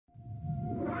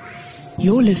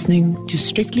You're listening to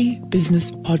Strictly Business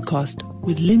Podcast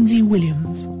with Lindsay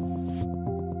Williams.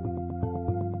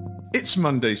 It's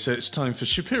Monday, so it's time for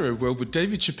Shapiroworld with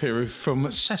David Shapiro from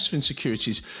Sasfin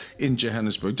Securities in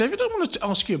Johannesburg. David, I wanted to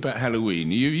ask you about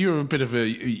Halloween. You're a bit of a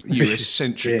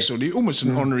US-centric, sort of, almost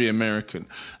an honorary American,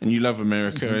 and you love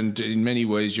America, and in many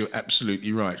ways you're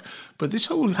absolutely right. But this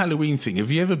whole Halloween thing,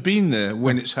 have you ever been there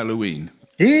when it's Halloween?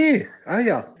 Yes. Oh,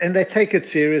 yeah. And they take it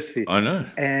seriously. I know.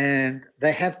 And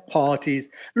they have parties.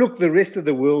 Look, the rest of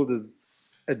the world has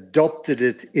adopted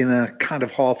it in a kind of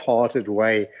half-hearted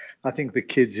way. I think the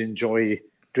kids enjoy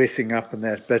dressing up and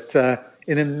that. But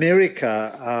in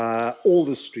America, all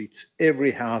the streets, every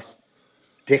house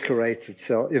decorates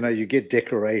itself. You know, you get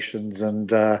decorations. And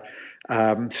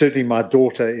certainly my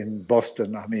daughter in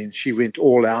Boston, I mean, she went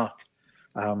all out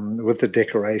with the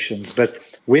decorations. But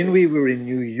when we were in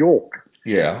New York,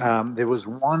 there was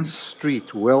one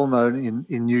street well known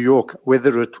in New York,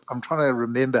 I'm trying to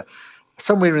remember,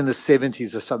 somewhere in the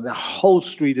 70s or something. The whole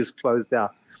street is closed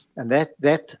out, and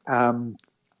the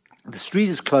street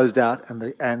is closed out,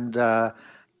 and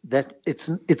that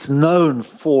it's known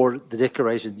for the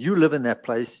decorations. You live in that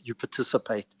place, you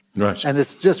participate, right? And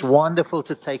it's just wonderful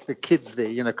to take the kids there,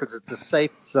 you know, because it's a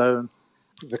safe zone.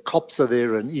 The cops are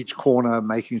there in each corner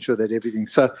making sure that everything.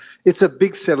 So it's a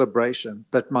big celebration.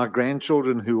 But my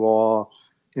grandchildren who are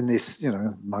in this, you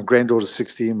know, my granddaughter's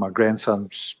 16, my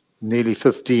grandson's nearly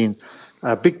 15,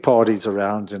 big parties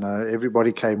around, you know,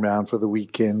 everybody came round for the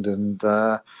weekend and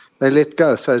they let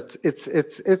go. So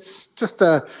it's just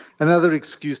another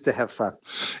excuse to have fun.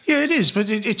 Yeah, it is.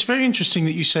 But it's very interesting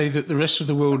that you say that the rest of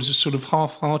the world has sort of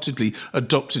half-heartedly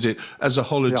adopted it as a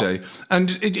holiday. Yeah.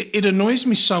 And it annoys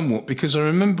me somewhat because I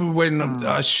remember when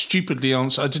I stupidly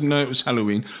answered, I didn't know it was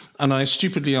Halloween, and I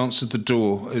stupidly answered the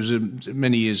door. It was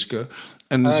many years ago.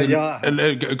 And there's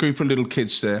a group of little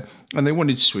kids there, and they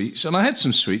wanted sweets. And I had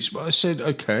some sweets, but I said,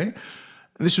 okay.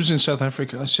 This was in South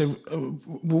Africa. I said,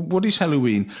 what is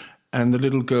Halloween? And the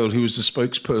little girl who was the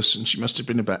spokesperson, she must have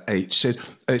been about 8, said,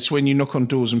 it's when you knock on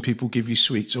doors and people give you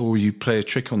sweets or you play a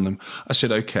trick on them. I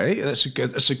said, okay, that's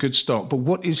a good start. But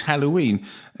what is Halloween?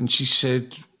 And she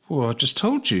said, well, I just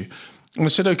told you. And I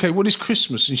said, okay, what is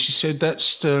Christmas? And she said,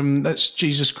 that's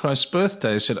Jesus Christ's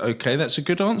birthday. I said, okay, that's a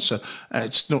good answer.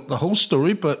 It's not the whole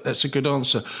story, but that's a good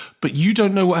answer. But you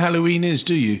don't know what Halloween is,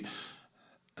 do you?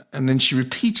 And then she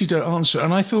repeated her answer.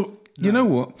 And I thought, you know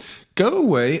what? Go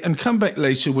away and come back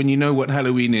later when you know what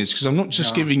Halloween is, because I'm not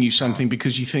just giving you something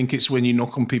because you think it's when you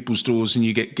knock on people's doors and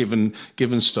you get given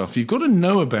stuff. You've got to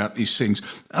know about these things.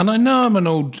 And I know I'm an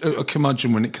old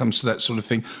curmudgeon when it comes to that sort of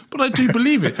thing, but I do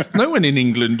believe it. No one in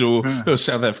England or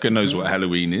South Africa knows what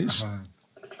Halloween is.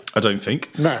 I don't think.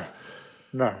 No.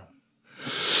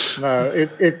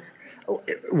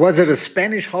 Was it a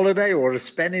Spanish holiday or a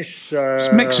Spanish?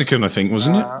 It's Mexican, I think,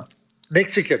 wasn't it?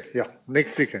 Mexican,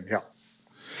 yeah.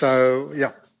 So,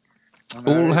 yeah.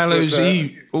 All Hallows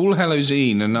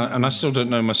Eve, and I still don't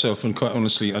know myself, and quite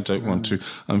honestly, I don't want to.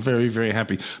 I'm very, very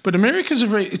happy. But America's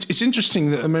it's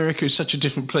interesting that America is such a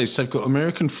different place. They've got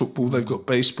American football, they've got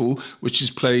baseball, which is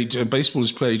played, baseball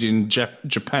is played in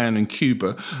Japan and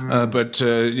Cuba, but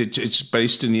it's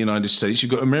based in the United States.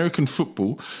 You've got American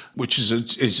football, which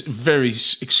is very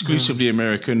exclusively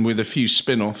American with a few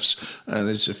spin-offs.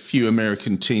 There's a few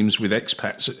American teams with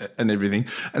expats and everything.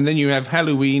 And then you have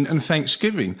Halloween and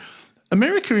Thanksgiving.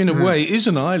 America, in a way, is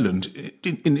an island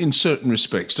in certain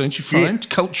respects, don't you find,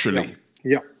 culturally?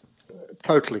 Yeah,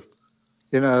 totally.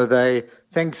 You know,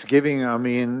 Thanksgiving, I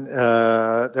mean,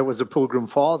 there was the Pilgrim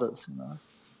Fathers, you know.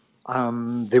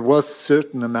 There was a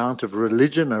certain amount of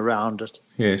religion around it.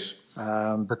 Yes.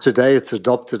 But today it's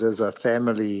adopted as a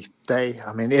family day.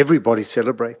 I mean, everybody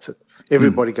celebrates it.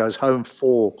 Everybody goes home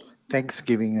for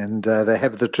Thanksgiving, and they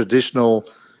have the traditional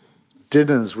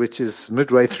dinners, which is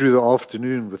midway through the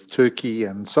afternoon with turkey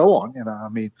and so on. You know, I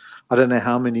mean, I don't know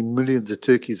how many millions of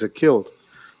turkeys are killed,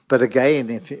 but again,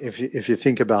 if you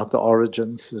think about the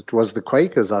origins, it was the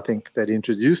Quakers, I think, that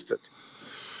introduced it.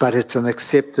 But it's an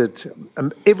accepted.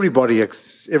 Everybody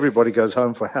goes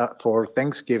home for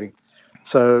Thanksgiving.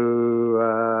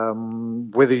 So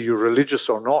whether you're religious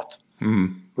or not,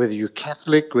 whether you're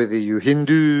Catholic, whether you're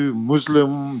Hindu,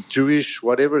 Muslim, Jewish,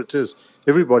 whatever it is,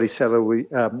 everybody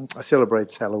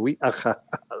celebrates Halloween,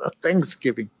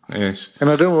 Thanksgiving. Yes.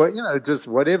 And I don't know, you know, just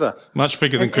whatever. Much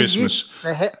bigger than Christmas.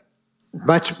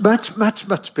 Much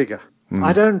bigger.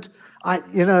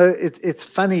 You know, it's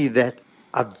funny that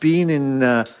I've been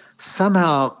in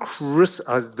somehow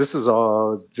this is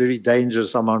very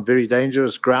dangerous. I'm on very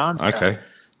dangerous ground. Okay.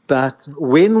 But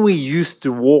when we used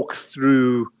to walk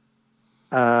through,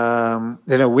 when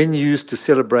you used to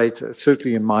celebrate,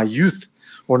 certainly in my youth,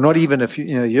 or not even a few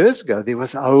years ago, there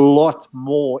was a lot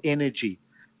more energy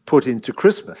put into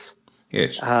Christmas.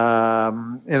 Yes.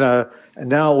 And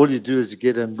now all you do is you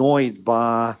get annoyed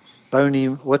by Boney.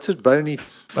 What's it? Boney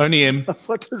M.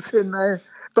 What was her name?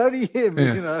 Boney M.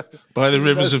 Yeah. By the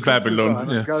rivers of Christmas Babylon.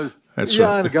 Yeah. That's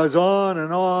right. And it goes on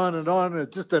and on and on.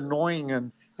 It's just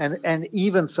annoying. And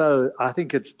even so, I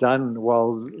think it's done.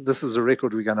 Well, this is a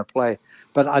record we're going to play,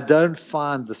 but I don't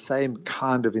find the same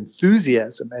kind of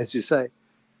enthusiasm, as you say,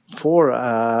 for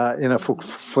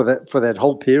that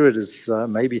whole period is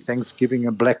maybe Thanksgiving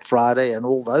and Black Friday and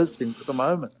all those things at the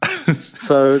moment.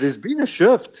 So there's been a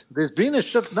shift.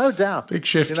 No doubt. Big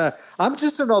shift. I'm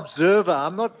just an observer.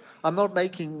 I'm not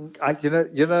making. You know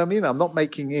what I mean. I'm not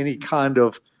making any kind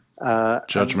of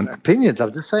judgment opinions.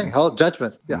 I'm just saying,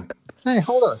 judgment. Yeah. Saying,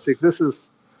 hold on a sec. This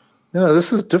is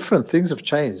different. Things have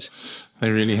changed.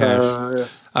 They really have.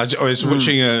 I was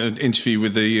watching an interview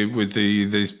with the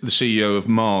CEO of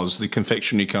Mars, the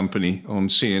confectionery company, on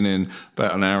CNN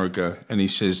about an hour ago, and he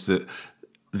says that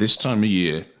this time of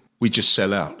year we just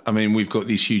sell out. I mean, we've got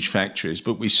these huge factories,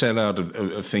 but we sell out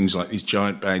of things like these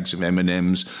giant bags of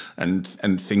M&Ms and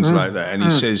things like that. And he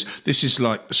says this is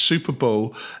like the Super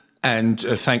Bowl and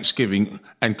Thanksgiving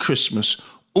and Christmas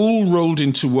all rolled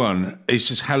into one. He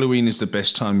says Halloween is the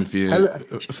best time of year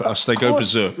for us. They go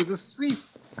berserk. For the sweet.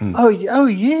 Oh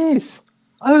yes.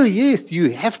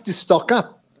 You have to stock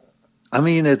up. I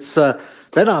mean, it's that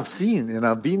I've seen,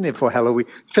 I've been there for Halloween.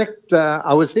 In fact,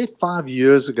 I was there 5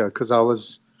 years ago because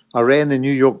I ran the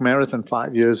New York Marathon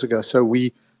 5 years ago. So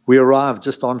we arrived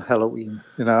just on Halloween.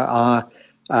 Generally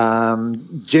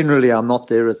I'm not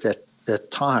there at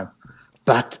that time.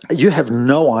 But you have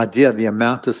no idea the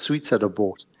amount of sweets that are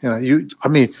bought. You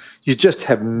just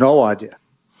have no idea.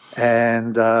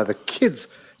 And the kids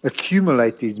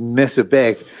accumulate these massive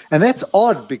bags. And that's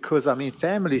odd because,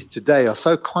 families today are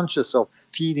so conscious of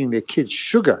feeding their kids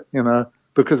sugar,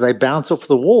 because they bounce off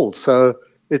the walls. So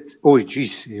it's,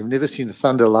 you've never seen the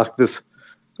thunder like this.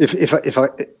 If I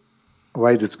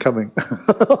wait, it's coming.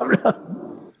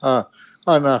 Oh,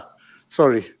 no,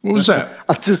 sorry. What was that?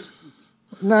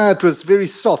 No, it was very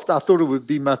soft. I thought it would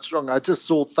be much stronger. I just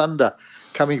saw thunder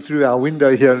coming through our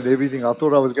window here and everything. I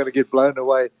thought I was going to get blown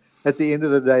away. At the end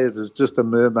of the day, it was just a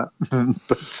murmur.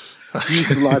 But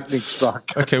huge lightning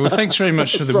strike. Okay, well, thanks very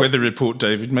much for the weather report,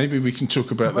 David. Maybe we can talk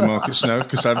about the markets now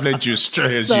because I've led you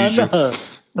astray as usual. No.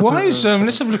 Why is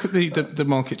let's have a look at the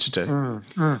market today.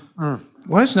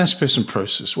 Why is Naspers and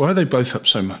Prosus? Why are they both up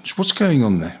so much? What's going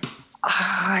on there?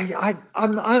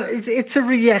 It's a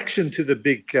reaction to the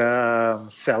big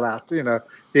sellout.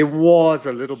 There was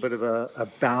a little bit of a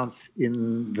bounce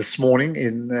this morning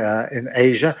in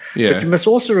Asia. Yeah. But you must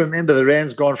also remember the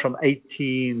rand's gone from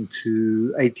 18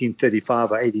 to 18.35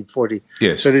 or 18.40.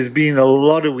 Yes. So there's been a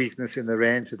lot of weakness in the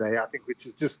rand today, I think, which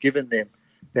has just given them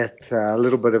that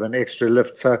little bit of an extra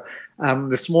lift. So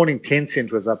this morning,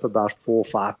 Tencent was up about 4 or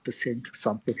 5% or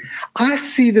something. I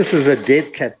see this as a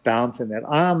dead cat bounce in that.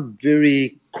 I'm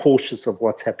very cautious of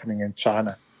what's happening in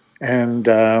China. And,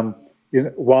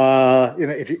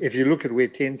 if you look at where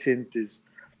Tencent is,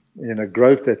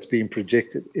 growth that's being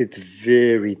projected, it's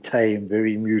very tame,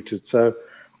 very muted. So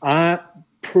I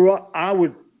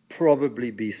would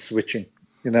probably be switching.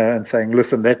 And saying,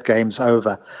 listen, that game's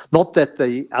over. Not that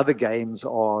the other games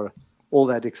are all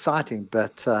that exciting,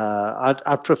 but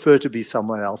I'd prefer to be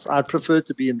somewhere else. I'd prefer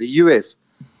to be in the US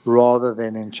rather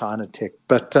than in China tech.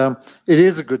 But it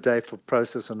is a good day for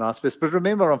Prosus and Naspers. But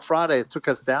remember, on Friday, it took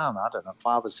us down,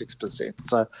 5 or 6%.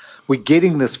 So we're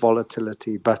getting this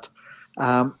volatility. But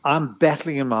I'm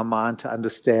battling in my mind to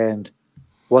understand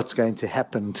what's going to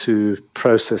happen to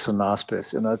Prosus and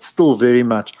Naspers. It's still very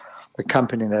much a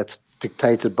company that's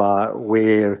dictated by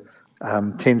where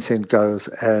Tencent goes,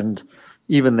 and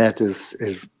even that is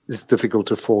difficult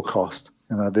to forecast.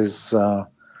 It's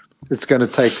going to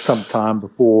take some time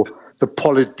before the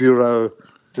Politburo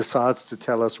decides to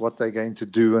tell us what they're going to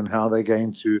do and how they're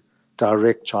going to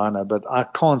direct China. But I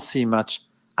can't see much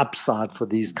upside for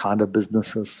these kind of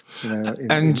businesses. In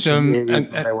areas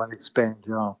where they want to expand.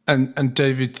 And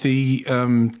David, the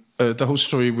whole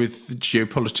story with the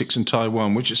geopolitics in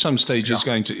Taiwan, which at some stage is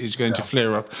going to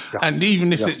flare up, and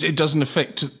even if it doesn't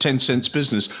affect Tencent's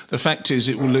business, the fact is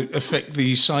it will affect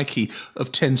the psyche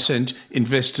of Tencent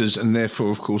investors, and therefore,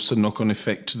 of course, the knock-on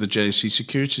effect to the JSE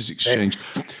Securities Exchange.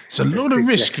 It's a lot of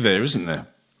risk there, isn't there?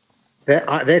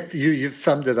 You've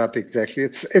summed it up exactly.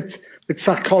 It's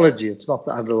psychology. It's not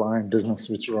the underlying business,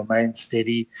 which will remain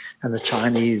steady, and the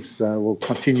Chinese will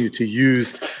continue to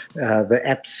use the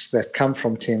apps that come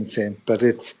from Tencent. But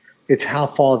it's how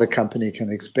far the company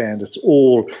can expand. It's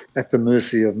all at the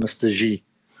mercy of Mr. Xi.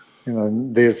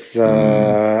 There's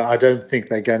I don't think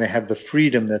they're going to have the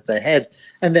freedom that they had,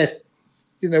 and that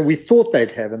we thought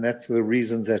they'd have, and that's the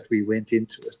reasons that we went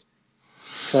into it.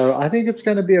 So I think it's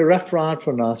going to be a rough ride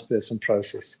for Nice Person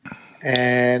Process.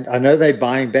 And I know they're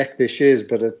buying back their shares,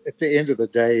 but at the end of the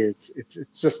day, it's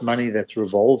just money that's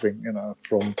revolving,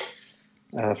 from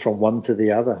one to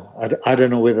the other. I don't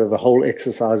know whether the whole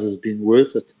exercise has been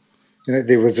worth it.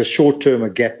 There was a short term, a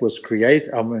gap was created.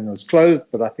 It was closed,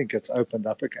 but I think it's opened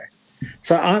up again.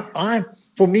 So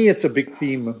for me, it's a big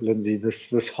theme, Lindsay.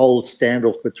 This whole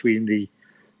standoff between the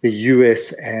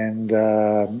US and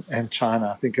China.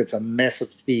 I think it's a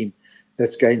massive theme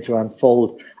that's going to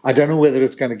unfold. I don't know whether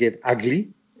it's going to get ugly,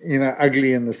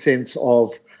 ugly in the sense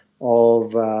of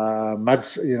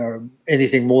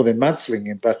anything more than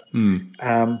mudslinging. But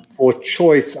for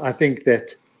choice, I think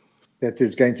that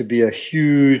there's going to be a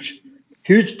huge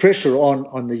pressure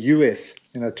on the US,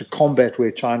 to combat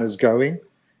where China's going,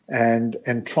 and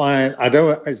try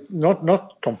and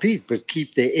not compete, but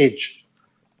keep their edge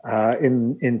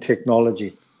in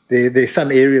technology. There's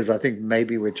some areas I think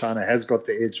maybe where China has got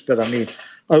the edge, but I mean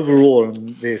overall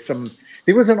there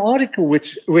was an article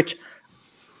which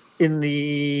in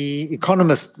the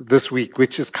Economist this week,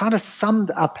 which has kind of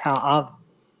summed up how I've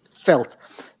felt.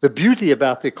 The beauty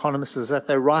about the Economist is that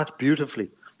they write beautifully.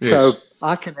 Yes. So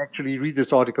I can actually read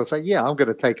this article and say, yeah, I'm going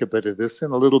to take a bit of this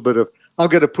and a little bit of, I'm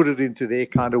going to put it into their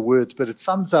kind of words, but it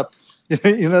sums up,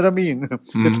 you know what I mean?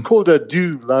 It's called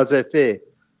adieu, laissez-faire.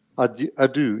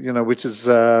 Adieu, which is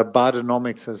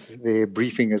Bidenomics, as their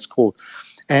briefing is called.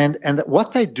 And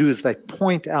what they do is they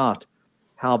point out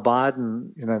how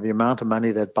Biden, the amount of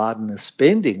money that Biden is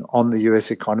spending on the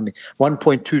U.S. economy,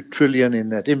 1.2 trillion in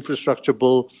that infrastructure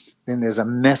bill. Then there's a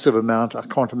massive amount, I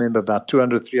can't remember, about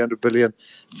 200, 300 billion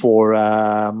for,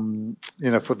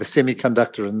 for the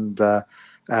Semiconductor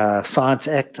and Science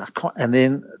Act. And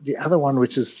then the other one,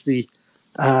 which is the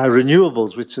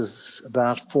renewables, which is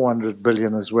about 400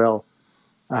 billion as well.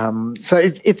 So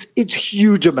it's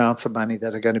huge amounts of money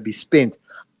that are going to be spent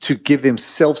to give them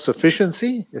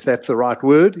self-sufficiency, if that's the right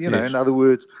word. Yes. In other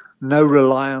words, no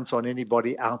reliance on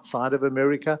anybody outside of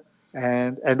America,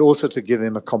 and also to give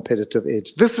them a competitive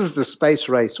edge. This is the space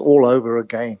race all over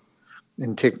again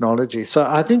in technology. So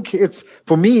I think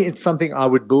for me, it's something I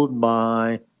would build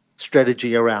my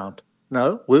strategy around.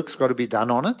 No, work's got to be done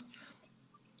on it.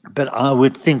 But I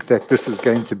would think that this is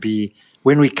going to be,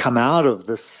 when we come out of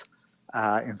this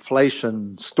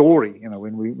inflation story,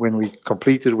 when we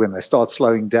complete it, when they start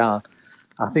slowing down,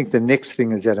 I think the next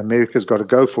thing is that America's got to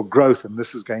go for growth, and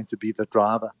this is going to be the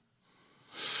driver.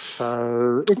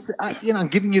 So, I'm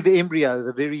giving you the embryo,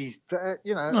 the very,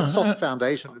 soft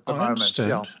foundation at the moment. Understand.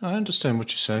 Yeah. I understand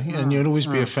what you're saying, and you'll always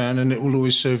be a fan, and it will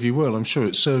always serve you well. I'm sure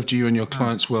it served you and your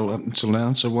clients well up until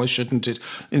now, so why shouldn't it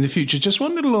in the future? Just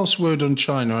one little last word on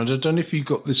China. I don't know if you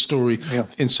got this story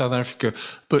in South Africa,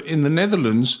 but in the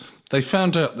Netherlands, they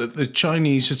found out that the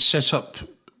Chinese had set up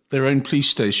their own police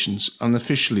stations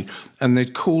unofficially, and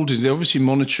they'd called it. They're obviously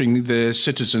monitoring their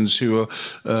citizens who are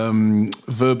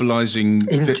verbalizing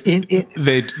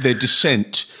their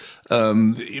dissent,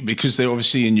 because they're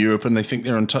obviously in Europe and they think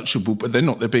they're untouchable, but they're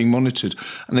not. They're being monitored,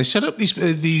 and they set up these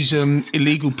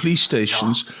illegal police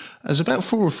stations. There's about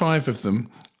 4 or 5 of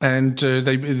them. And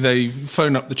they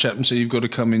phone up the chap and say, you've got to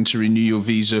come in to renew your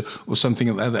visa or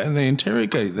something like that. And they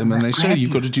interrogate them and they say,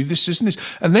 you've got to do this, this and this.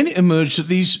 And then it emerged that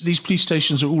these police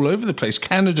stations are all over the place.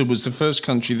 Canada was the first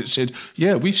country that said,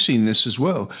 yeah, we've seen this as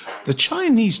well. The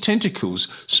Chinese tentacles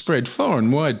spread far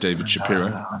and wide, David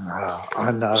Shapiro.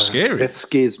 I know. Scary. That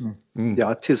scares me.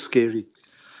 Yeah, it is scary.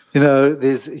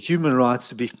 There's human rights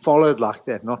to be followed like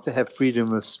that, not to have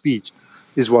freedom of speech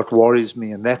is what worries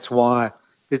me. And that's why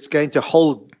it's going to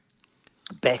hold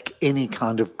back any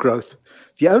kind of growth.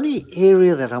 The only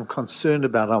area that I'm concerned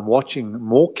about, I'm watching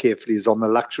more carefully, is on the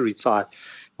luxury side.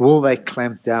 Will they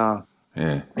clamp down?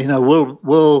 Yeah.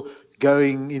 Will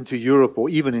going into Europe or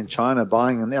even in China,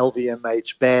 buying an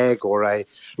LVMH bag or a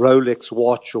Rolex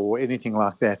watch or anything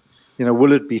like that,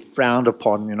 will it be frowned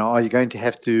upon? Are you going to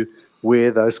have to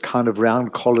wear those kind of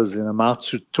round collars in a Mao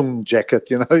Zedong jacket?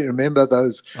 You remember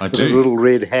those with a little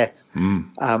red hat?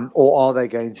 Or are they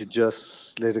going to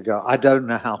just let it go? I don't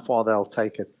know how far they'll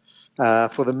take it.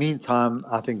 For the meantime,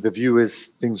 I think the view is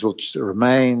things will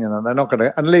remain, they're not going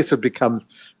to, unless it becomes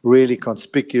really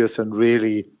conspicuous and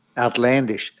really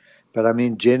outlandish. But I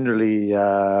mean, generally,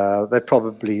 they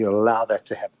probably allow that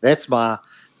to happen.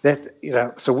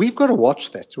 So we've got to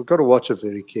watch that. We've got to watch it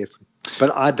very carefully.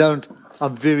 But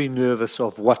I'm very nervous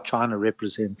of what China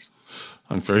represents.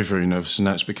 I'm very, very nervous, and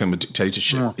now it's become a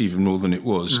dictatorship even more than it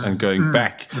was, and going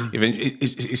back,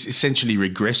 it's essentially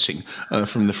regressing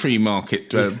from the free market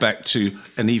back to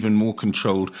an even more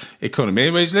controlled economy.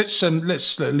 Anyways, let's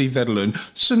leave that alone.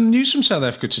 Some news from South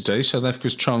Africa today. South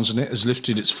Africa's Transnet has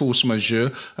lifted its force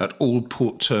majeure at all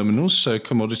port terminals, so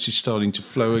commodities starting to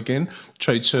flow again.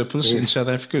 Trade surplus in South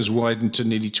Africa has widened to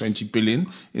nearly 20 billion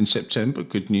in September.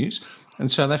 Good news. And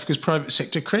South Africa's private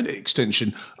sector credit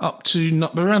extension up to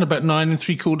around about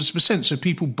 9.75%. So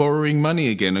people borrowing money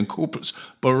again and corporates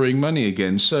borrowing money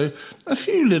again. So a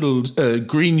few little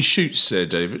green shoots there,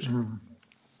 David.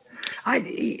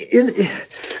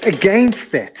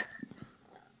 Against that,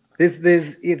 there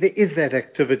is that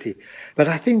activity. But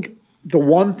I think the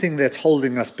one thing that's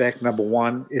holding us back, number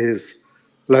one, is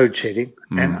load shedding.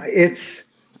 And it's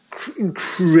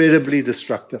incredibly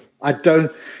destructive.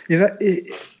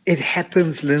 It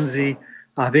happens, Lindsay.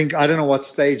 I don't know what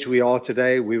stage we are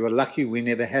today. We were lucky we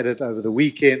never had it over the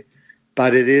weekend,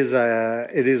 but it is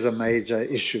a major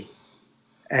issue.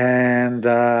 And do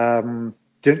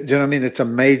you know what I mean? It's a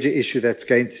major issue that's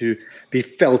going to be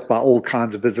felt by all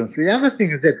kinds of business. The other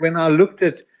thing is that when I looked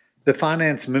at the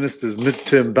finance minister's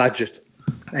midterm budget,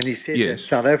 and he said that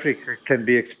South Africa can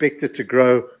be expected to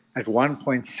grow at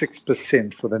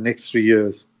 1.6% for the next 3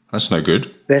 years. That's no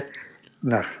good. That's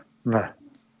no.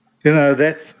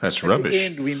 That's rubbish. At the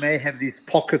end, we may have these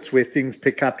pockets where things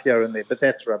pick up here and there, but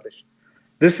that's rubbish.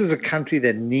 This is a country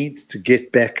that needs to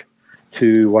get back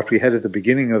to what we had at the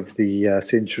beginning of the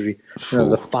century,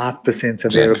 the 5%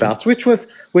 and thereabouts, which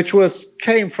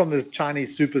came from the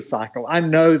Chinese super cycle. I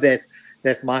know that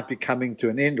might be coming to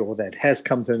an end, or that has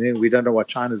come to an end. We don't know what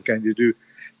China's going to do.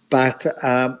 But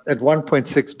at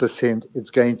 1.6%, it's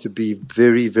going to be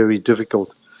very, very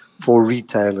difficult for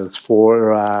retailers,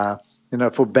 for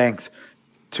banks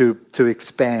to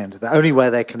expand. The only way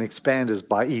they can expand is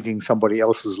by eating somebody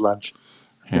else's lunch,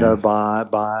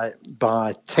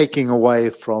 by taking away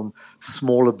from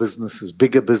smaller businesses,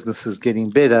 bigger businesses getting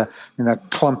better,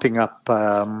 clumping up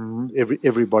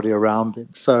everybody around them.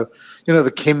 So,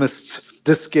 the chemists,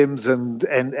 Dis-Chems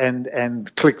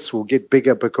and Clicks will get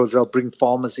bigger because they'll bring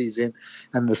pharmacies in,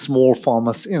 and the small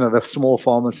pharmacists, the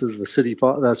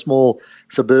small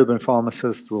suburban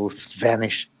pharmacists will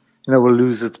vanish. Will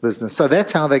lose its business. So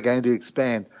that's how they're going to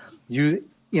expand.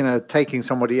 Taking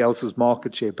somebody else's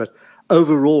market share. But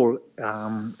overall,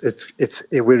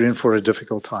 we're in for a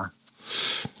difficult time.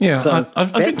 Yeah, so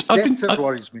I've been talking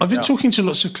to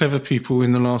lots of clever people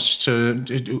in the last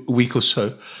week or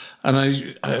so, and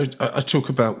I talk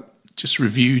about just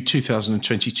review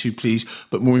 2022, please,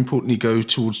 but more importantly, go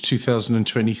towards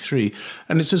 2023.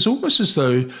 And it's almost as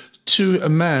though to a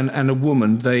man and a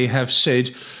woman, they have said,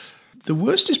 the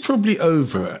worst is probably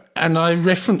over. And I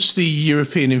referenced the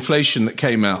European inflation that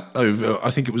came out over, I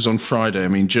think it was on Friday. I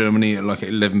mean, Germany at like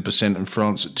 11% and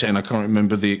France at 10%. I can't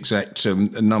remember the exact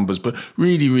numbers, but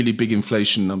really, really big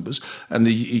inflation numbers. And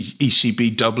the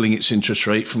ECB doubling its interest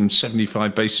rate from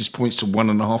 75 basis points to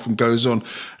 1.5 and goes on.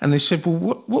 And they said,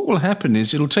 well, what will happen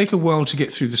is it'll take a while to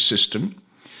get through the system.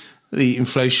 The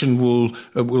inflation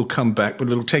will come back, but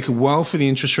it'll take a while for the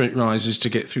interest rate rises to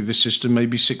get through the system,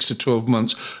 maybe 6 to 12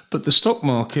 months. But the stock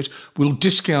market will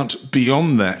discount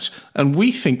beyond that. And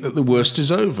we think that the worst is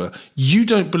over. You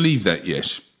don't believe that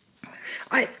yet?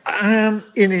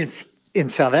 In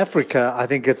South Africa, I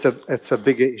think it's a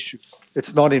bigger issue.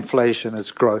 It's not inflation,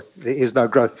 it's growth. There is no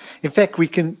growth. In fact,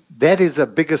 that is a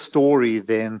bigger story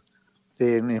than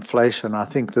inflation. I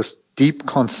think this deep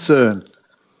concern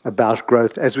about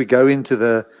growth as we go into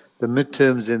the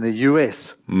midterms in the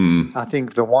US. I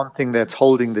think the one thing that's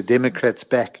holding the Democrats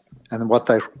back, and what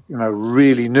they're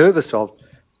really nervous of,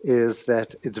 is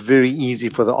that it's very easy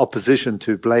for the opposition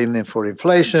to blame them for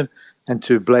inflation and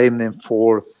to blame them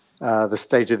for the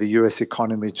state of the US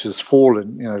economy, which has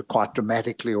fallen quite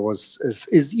dramatically, or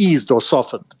is eased or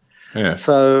softened. Yeah.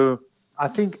 So I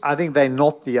think they're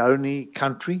not the only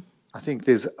country. I think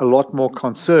there's a lot more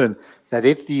concern that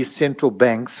if these central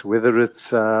banks, whether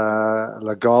it's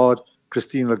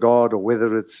Christine Lagarde, or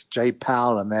whether it's Jay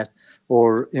Powell and that,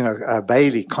 or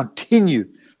Bailey, continue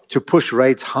to push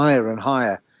rates higher and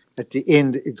higher, at the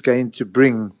end it's going to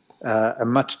bring a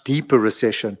much deeper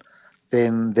recession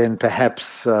than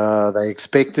perhaps they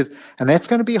expected, and that's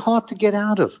going to be hard to get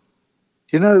out of.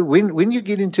 When you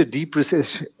get into a deep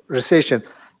recession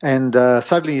and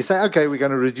suddenly you say, okay, we're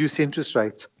going to reduce interest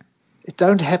rates, it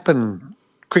don't happen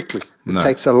quickly. It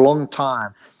takes a long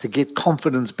time to get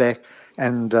confidence back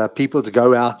and people to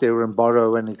go out there and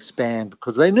borrow and expand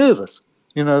because they're nervous.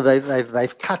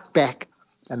 They've cut back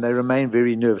and they remain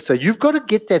very nervous. So you've got to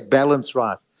get that balance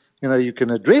right. You can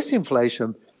address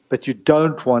inflation, but you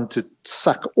don't want to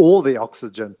suck all the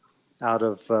oxygen out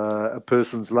of a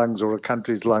person's lungs or a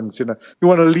country's lungs. You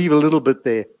want to leave a little bit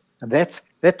there. And that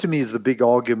to me is the big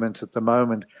argument at the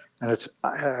moment. And it's,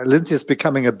 Lindsay, it's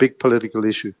becoming a big political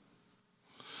issue.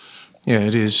 Yeah,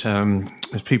 it is.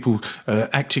 People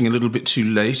acting a little bit too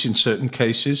late in certain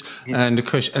cases, and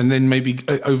then maybe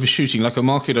overshooting, like a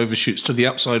market overshoots to the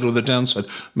upside or the downside.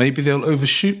 Maybe they'll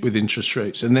overshoot with interest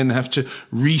rates and then have to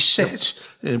reset,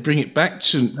 bring it back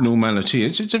to normality.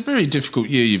 It's a very difficult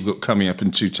year you've got coming up in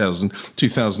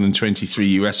 2023,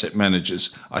 you asset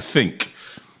managers, I think.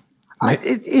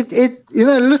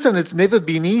 Listen, it's never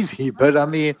been easy, but I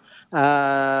mean,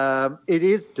 it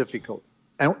is difficult.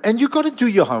 And you've got to do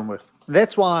your homework.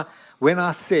 That's why when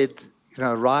I said,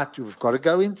 right, we've got to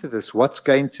go into this. What's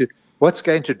going to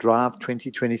drive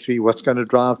 2023? What's going to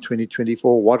drive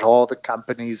 2024? What are the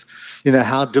companies?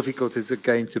 How difficult is it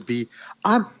going to be?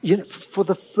 For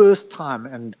the first time,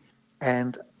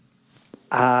 and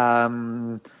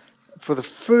for the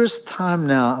first time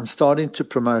now, I'm starting to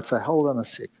promote. Say, hold on a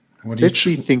sec. Let's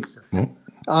rethink.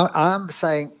 I'm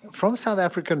saying, from a South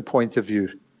African point of view,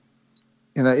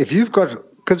 if you've got,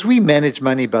 because we manage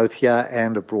money both here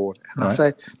and abroad. And I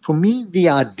say, for me, the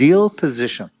ideal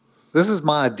position, this is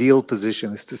my ideal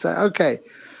position, is to say, okay,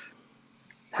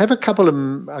 have a couple of,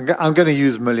 I'm going to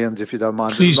use millions if you don't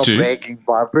mind. Please I'm not do. bragging,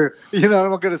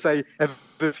 I'm not going to say have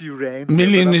a few rands. A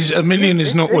million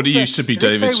is not what it used to be,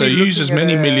 David. So use as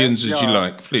many millions as you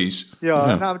like, please.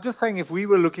 Yeah, no, I'm just saying if we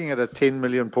were looking at a 10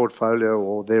 million portfolio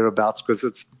or thereabouts, because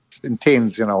it's in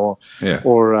tens, and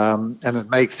it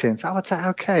makes sense, I would say,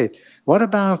 okay, what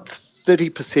about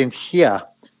 30% here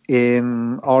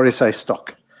in RSA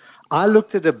stock? I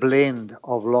looked at a blend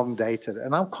of long dated,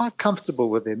 and I'm quite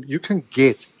comfortable with them. You can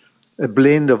get a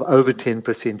blend of over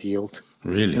 10% yield.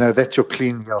 Really? That's your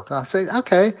clean yield. I say,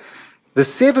 okay, the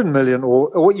 7 million,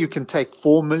 or you can take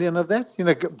 4 million of that,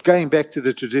 going back to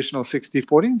the traditional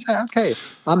 60-40 and say, okay,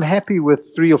 I'm happy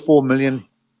with 3 or 4 million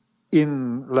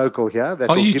in local here.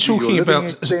 Are you talking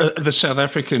about the South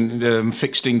African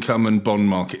fixed income and bond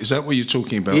market? Is that what you're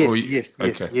talking about? Yes.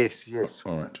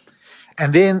 All right.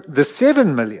 And then the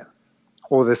 7 million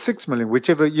or the 6 million,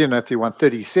 whichever, if you want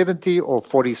 30-70 or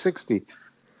 40-60,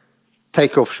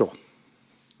 take offshore.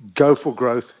 Go for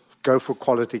growth. Go for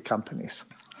quality companies.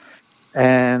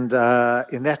 And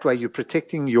in that way, you're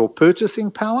protecting your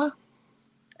purchasing power.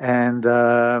 And,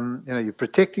 you're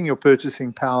protecting your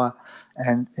purchasing power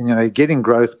and you're getting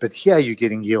growth, but here you're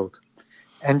getting yield.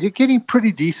 And you're getting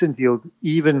pretty decent yield.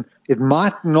 Even it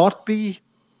might not be,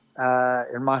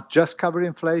 it might just cover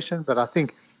inflation, but I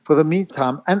think for the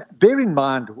meantime, and bear in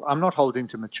mind, I'm not holding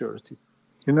to maturity.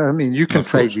 You know what I mean? You can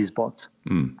trade these bonds.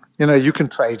 Mm. You can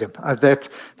trade them.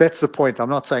 That's the point. I'm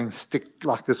not saying stick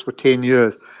like this for 10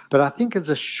 years, but I think it's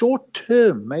a short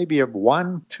term, maybe of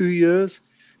 1-2 years,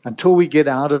 until we get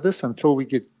out of this, until we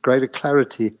get greater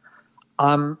clarity.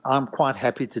 I'm quite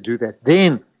happy to do that.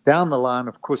 Then down the line,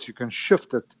 of course, you can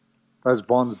shift those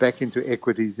bonds back into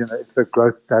equities, if the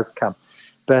growth does come.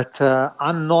 But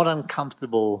I'm not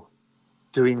uncomfortable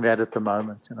doing that at the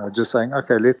moment. Just saying,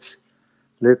 okay,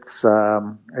 there's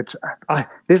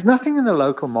nothing in the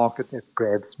local market that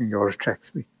grabs me or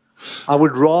attracts me. I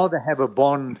would rather have a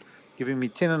bond giving me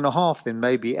 10.5 than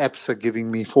maybe APSA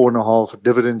giving me 4.5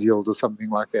 dividend yield or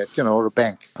something like that, or a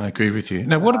bank. I agree with you.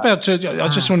 Now, what about, I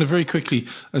just want to very quickly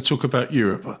talk about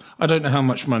Europe. I don't know how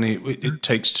much money it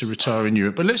takes to retire in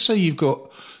Europe, but let's say you've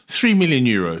got 3 million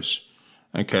euros.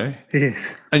 Okay.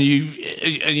 Yes. And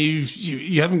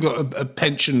you haven't got a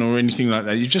pension or anything like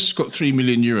that. You've just got 3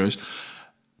 million euros.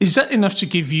 Is that enough to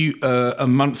give you a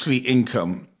monthly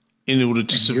income in order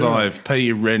to survive, pay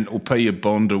your rent or pay your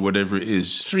bond or whatever it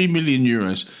is? 3 million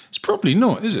euros. It's probably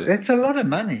not, is it? That's a lot of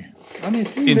money. I mean,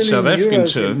 3 in million South African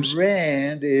euros terms, in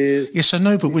rand is. Yes, I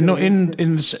know, but we're not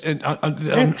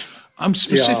I'm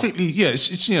specifically,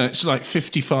 it's like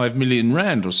 55 million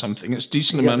rand or something. It's a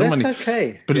decent amount of money. That's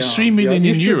okay. But it's 3 million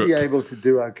in Europe. You should be able to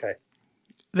do okay.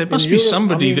 There must be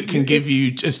somebody that can give you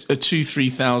a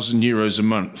 2,000-3,000 euros a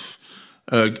month,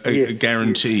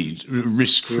 guaranteed,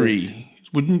 risk-free. Yes.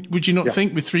 Would you not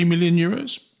think with 3 million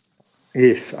euros?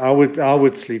 Yes, I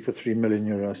would sleep with 3 million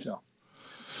euros. Yeah.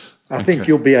 I think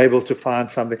you'll be able to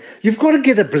find something. You've got to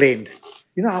get a blend.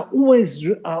 You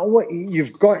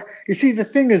see, the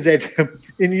thing is that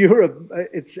in Europe,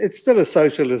 it's still a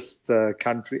socialist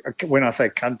country. When I say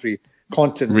country,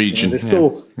 continent. Region. There's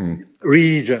still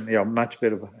region, much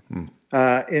better.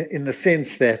 In the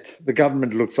sense that the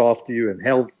government looks after you in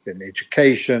health and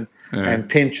education and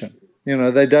pension.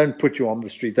 They don't put you on the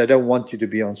street. They don't want you to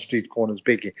be on street corners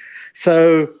begging.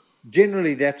 So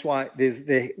generally, that's why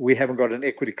we haven't got an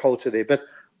equity culture there. But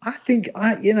I think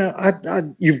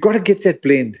you've got to get that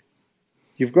blend.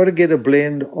 You've got to get a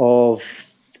blend of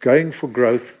going for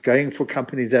growth, going for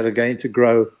companies that are going to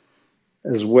grow,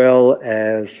 as well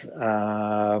as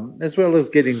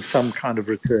getting some kind of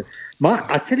return.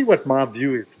 I tell you what my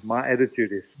view is, my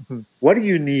attitude is. What do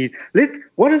you need?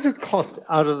 What does it cost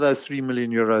out of those 3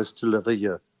 million euros to live a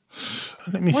year?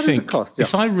 Let me what think. Does it cost? Yeah.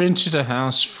 If I rented a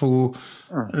house for,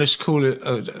 let's call it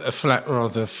a flat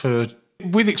rather,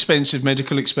 with expensive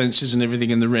medical expenses and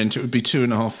everything in the rent, it would be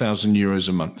 €2,500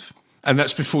 a month. And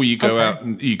that's before you go out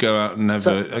and have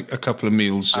a couple of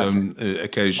meals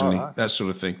occasionally, that sort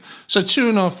of thing. So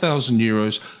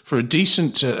 €2,500 for a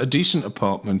decent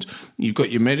apartment. You've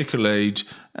got your medical aid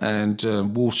and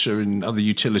water and other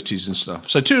utilities and stuff.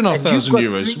 So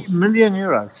 €2,500. €3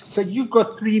 million. So you've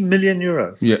got €3 million.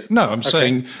 Yeah. No, I'm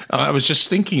saying I was just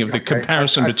thinking of the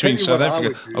comparison between South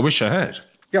Africa. I wish I had.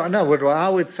 Yeah, no. What I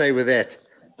would say with that,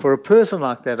 for a person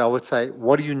like that, I would say,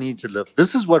 what do you need to live?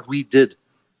 This is what we did.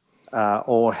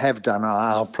 Or have done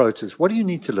our approaches. What do you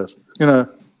need to live?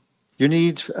 You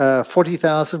need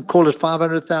 40,000, call it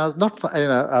 500,000, not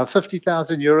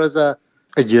 50,000 euros a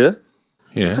year.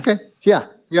 Yeah. Okay. Yeah.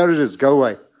 Here it is. Go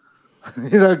away.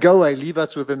 Go away. Leave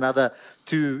us with another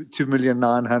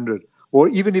 2,900,000, or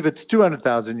even if it's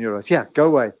 200,000 euros. Yeah. Go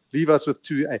away. Leave us with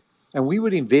 2. And we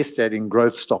would invest that in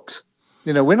growth stocks.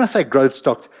 When I say growth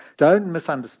stocks, don't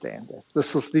misunderstand that.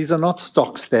 These are not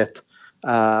stocks that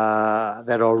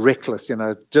are reckless.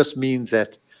 It just means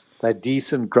that they're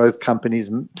decent growth companies,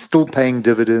 still paying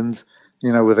dividends,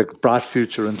 with a bright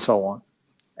future and so on.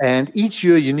 And each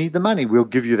year you need the money. We'll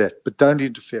give you that, but don't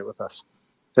interfere with us.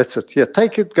 That's it. Yeah,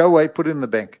 take it, go away, put it in the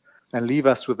bank, and leave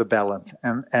us with a balance.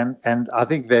 And I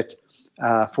think that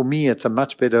for me, it's a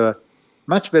much better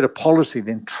policy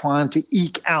than trying to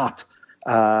eke out.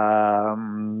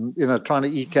 Trying to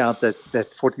eke out that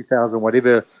 40,000,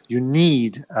 whatever you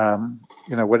need,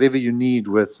 whatever you need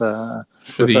with for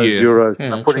with the those year. euros,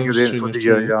 Yeah, putting it in for the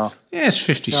year. Yeah, it's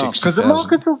 50, 60,000. Because the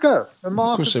markets will go. The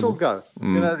markets will go.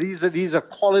 These are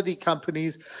quality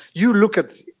companies. You look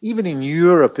at, even in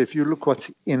Europe, if you look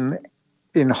what's in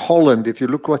Holland, if you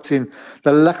look what's in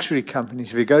the luxury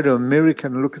companies, if you go to America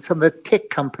and look at some of the tech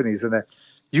companies, and that,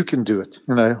 you can do it.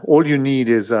 All you need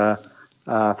is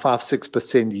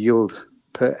 5-6% yield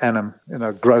per annum,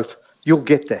 growth. You'll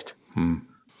get that.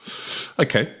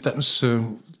 Okay, that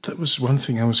was one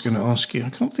thing I was going to ask you. I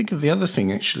can't think of the other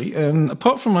thing actually.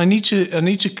 Apart from, I need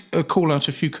to call out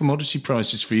a few commodity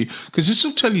prices for you, because this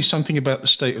will tell you something about the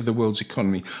state of the world's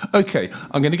economy. Okay,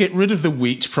 I'm going to get rid of the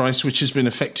wheat price, which has been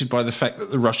affected by the fact that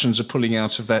the Russians are pulling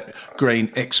out of that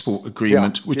grain export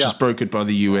agreement, which is brokered by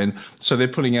the UN. So they're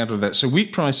pulling out of that. So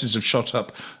wheat prices have shot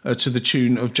up to the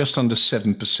tune of just under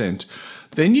 7%.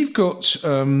 Then you've got.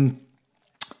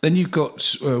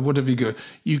 What have you got?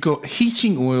 You've got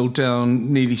heating oil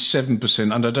down nearly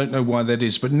 7%, and I don't know why that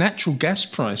is, but natural gas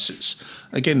prices,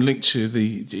 again linked to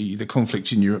the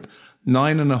conflict in Europe,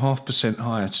 9.5%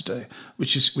 higher today,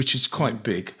 which is quite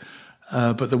big.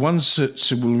 But the ones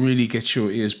that will really get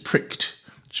your ears pricked,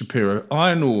 Shapiro,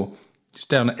 iron ore is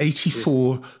down at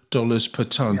 $84 per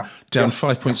tonne, down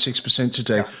 5.6%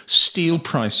 today. Steel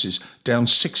prices down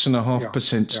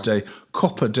 6.5% today.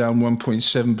 Copper down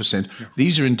 1.7%.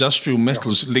 These are industrial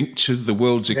metals linked to the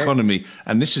world's economy,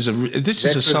 and this is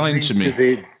a sign to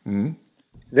me.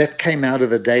 That came out of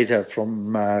the data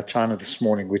from China this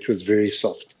morning, which was very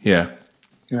soft. Yeah.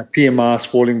 PMIs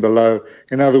falling below.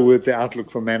 In other words, the outlook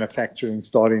for manufacturing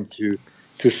starting to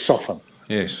soften.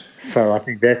 Yes. So I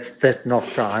think that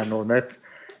knocked our iron ore. That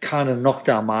kind of knocked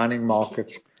our mining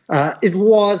markets. It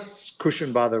was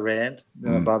cushioned by the rand,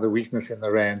 by the weakness in the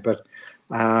rand. But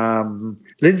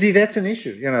Lindsay, that's an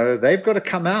issue. They've got to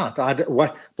come out.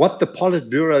 What the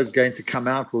Politburo is going to come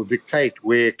out will dictate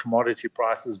where commodity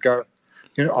prices go.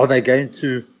 Are they going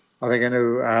to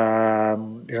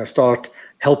start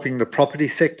helping the property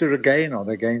sector again? Are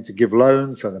they going to give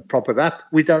loans so they prop it up?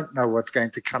 We don't know what's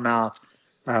going to come out.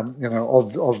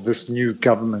 Of this new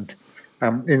government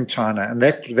in China, and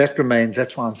that remains.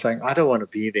 That's why I'm saying I don't want to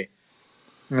be there.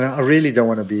 I really don't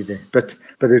want to be there. But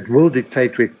it will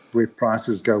dictate where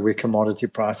prices go, where commodity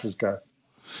prices go.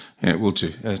 Yeah, it will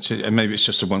do. And maybe it's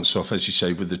just a once-off, as you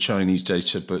say, with the Chinese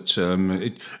data. But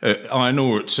iron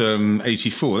ore at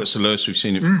 84, that's the lowest we've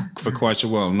seen it for quite a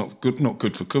while. Not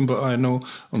good for Kumba iron ore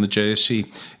on the JSE,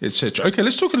 etc. Okay,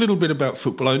 let's talk a little bit about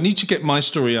football. I need to get my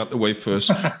story out the way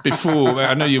first before.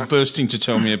 I know you're bursting to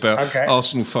tell me about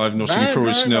Arsenal 5, Nottingham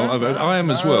Forest 0. I am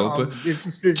as well. But I'm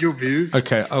interested in your views.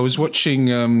 Okay, I was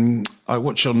watching. I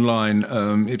watch online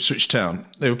Ipswich Town.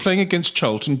 They were playing against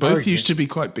Charlton. Both used to be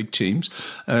quite big teams.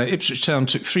 Ipswich Town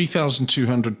took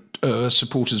 3,200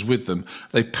 supporters with them.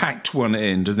 They packed one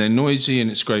end, and they're noisy,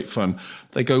 and it's great fun.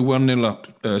 They go 1-0 up,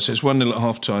 so it's 1-0 at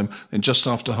half-time, and just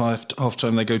after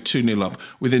half-time they go 2-0 up.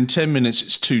 Within 10 minutes,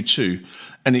 it's 2-2,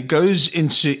 and it goes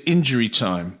into injury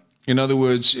time. In other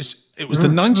words, it was the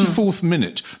 94th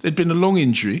minute. There'd been a long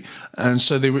injury, and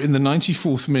so they were in the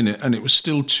 94th minute, and it was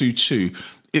still 2-2.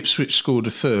 Ipswich scored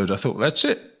a third. I thought, that's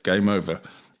it, game over.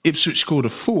 Ipswich scored a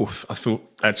fourth. I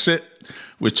thought, that's it,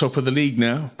 we're top of the league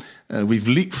now. We've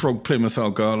leapfrogged Plymouth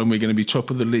Argyle, and we're going to be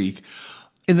top of the league.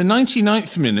 In the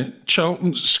 99th minute,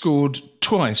 Charlton scored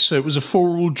twice, so it was a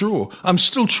 4-4 draw. I'm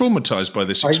still traumatised by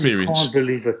this experience. I can't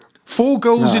believe it. 4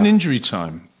 goals in injury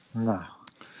time. No.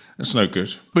 That's no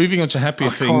good. Moving on to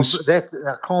happier things. I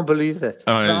can't believe that.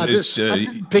 I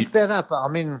didn't pick that up. I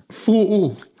mean,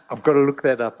 4-4. I've got to look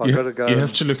that up. I've got to go. You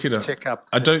have to look it up. Check up.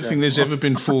 I don't think there's ever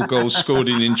been 4 goals scored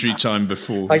in injury time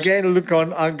before. I'm going to look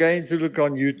on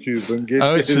YouTube and get.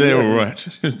 Oh, it's there, all right.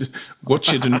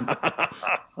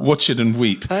 Watch it and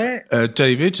weep. Hey?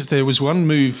 David, there was one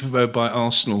move by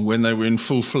Arsenal when they were in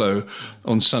full flow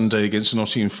on Sunday against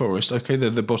Nottingham Forest. Okay, they're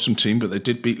the bottom team, but they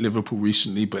did beat Liverpool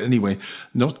recently. But anyway,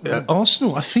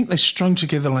 Arsenal, I think they strung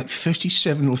together like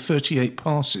 37 or 38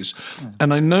 passes.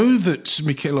 And I know that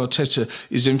Mikel Arteta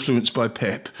is influenced by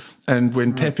Pep. And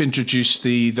when Pep introduced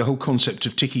the whole concept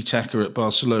of tiki-taka at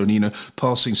Barcelona,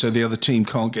 passing so the other team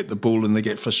can't get the ball and they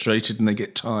get frustrated and they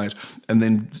get tired, and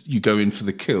then you go in for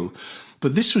the kill.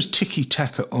 But this was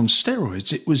tiki-taka on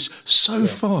steroids. It was so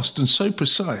fast and so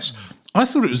precise. I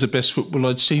thought it was the best football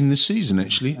I'd seen this season,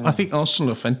 actually. I think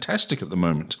Arsenal are fantastic at the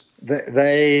moment.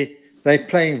 They're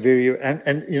playing very...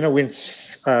 And when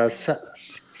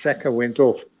Saka went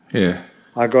off,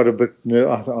 I got a bit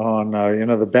nervous. I thought, oh,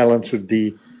 no, the balance would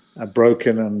be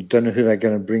broken and don't know who they're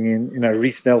going to bring in.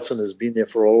 Reece Nelson has been there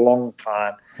for a long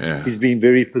time. Yeah. He's been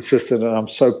very persistent, and I'm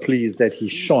so pleased that he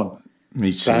shone.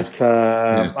 Me too. But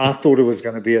I thought it was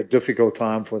going to be a difficult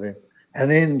time for them. And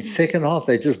then second half,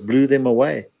 they just blew them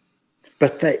away.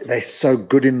 But they're so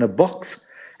good in the box,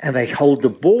 and they hold the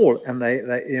ball, and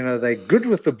they're good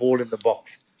with the ball in the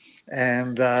box.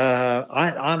 And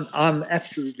I'm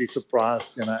absolutely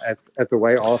surprised, at the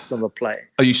way Arsenal are playing.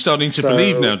 Are you starting to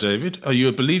believe now, David? Are you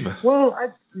a believer? Well,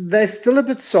 they're still a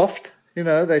bit soft.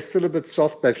 They're still a bit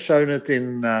soft. They've shown it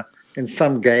in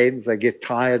some games. They get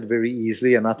tired very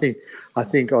easily, and I think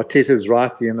Arteta's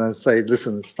right. Say,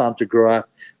 listen, it's time to grow up.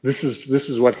 This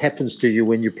is what happens to you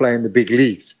when you play in the big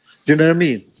leagues. Do you know what I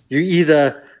mean? You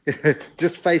either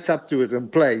just face up to it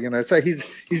and play. So he's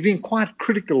been quite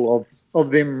critical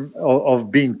of them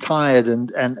of being tired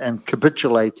and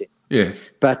capitulating. Yeah.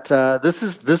 But this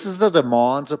is the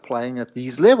demands of playing at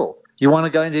these levels. You want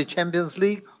to go into the Champions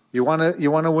League. You want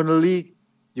to win a league.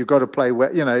 You've got to play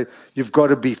well. You've got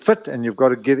to be fit and you've got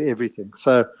to give everything.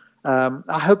 So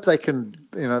I hope they can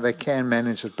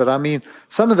manage it. But I mean,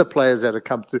 some of the players that have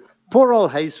come through, poor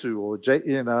old Jesus or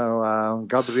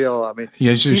Gabriel. I mean,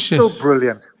 he's still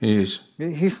brilliant. He is.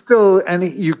 He's still, and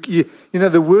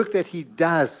the work that he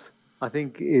does, I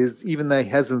think, is, even though he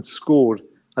hasn't scored,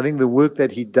 I think the work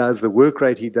that he does, the work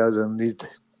rate he does, and he's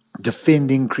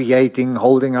defending, creating,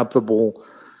 holding up the ball,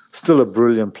 still a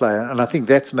brilliant player. And I think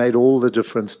that's made all the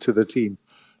difference to the team.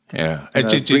 Yeah.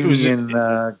 Bringing in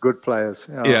good players.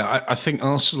 Yeah, I think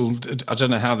Arsenal, I don't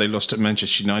know how they lost at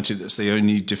Manchester United. That's the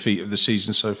only defeat of the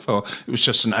season so far. It was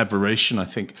just an aberration, I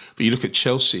think. But you look at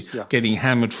Chelsea getting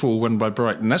hammered 4-1 by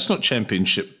Brighton. That's not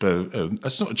championship.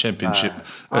 That's not a championship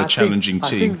challenging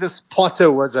team. I think this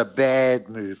Potter was a bad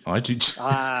move. I do too.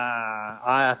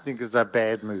 I think it's a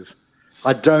bad move.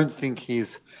 I don't think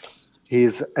he's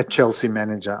a Chelsea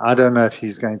manager. I don't know if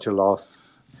he's going to last.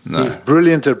 No. He's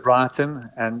brilliant at Brighton,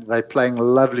 and they're playing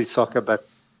lovely soccer, but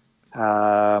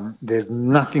there's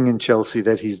nothing in Chelsea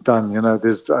that he's done.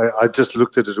 I just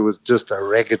looked at it; it was just a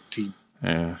ragged team.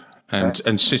 Yeah,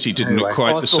 and City didn't look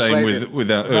quite the same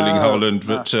without Erling Haaland,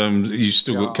 but you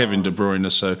still got Kevin De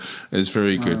Bruyne, so it's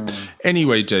very good.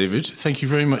 Anyway, David, thank you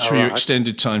very much for your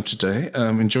extended time today.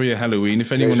 Enjoy your Halloween.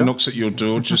 If anyone knocks at your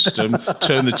door, just turn the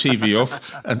TV off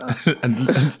and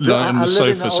lie on the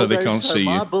sofa so they can't see you.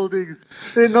 My buildings,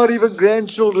 they're not even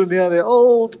grandchildren here. They're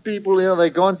old people here.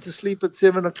 They're gone to sleep at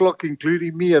 7 o'clock,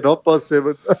 including me at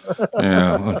 7:30.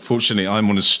 Yeah, unfortunately, I'm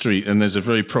on a street and there's a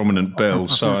very prominent bell,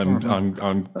 so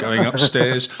I'm going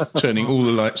upstairs, turning all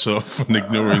the lights off and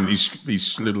ignoring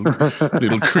these little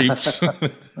creeps.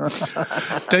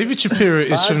 David Shapiro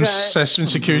is from Sasfin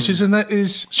Securities, and that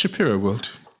is Shapiroworld.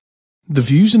 The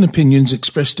views and opinions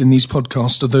expressed in these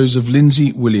podcasts are those of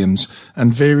Lindsay Williams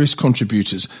and various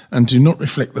contributors and do not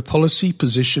reflect the policy,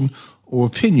 position or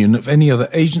opinion of any other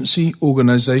agency,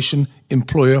 organisation,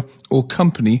 employer or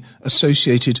company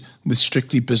associated with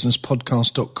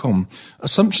strictlybusinesspodcast.com.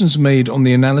 Assumptions made on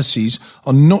the analyses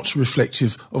are not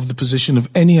reflective of the position of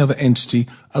any other entity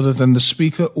other than the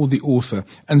speaker or the author.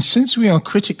 And since we are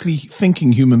critically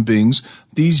thinking human beings,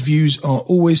 these views are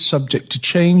always subject to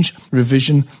change,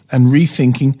 revision and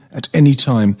rethinking at any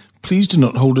time. Please do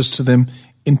not hold us to them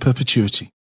in perpetuity.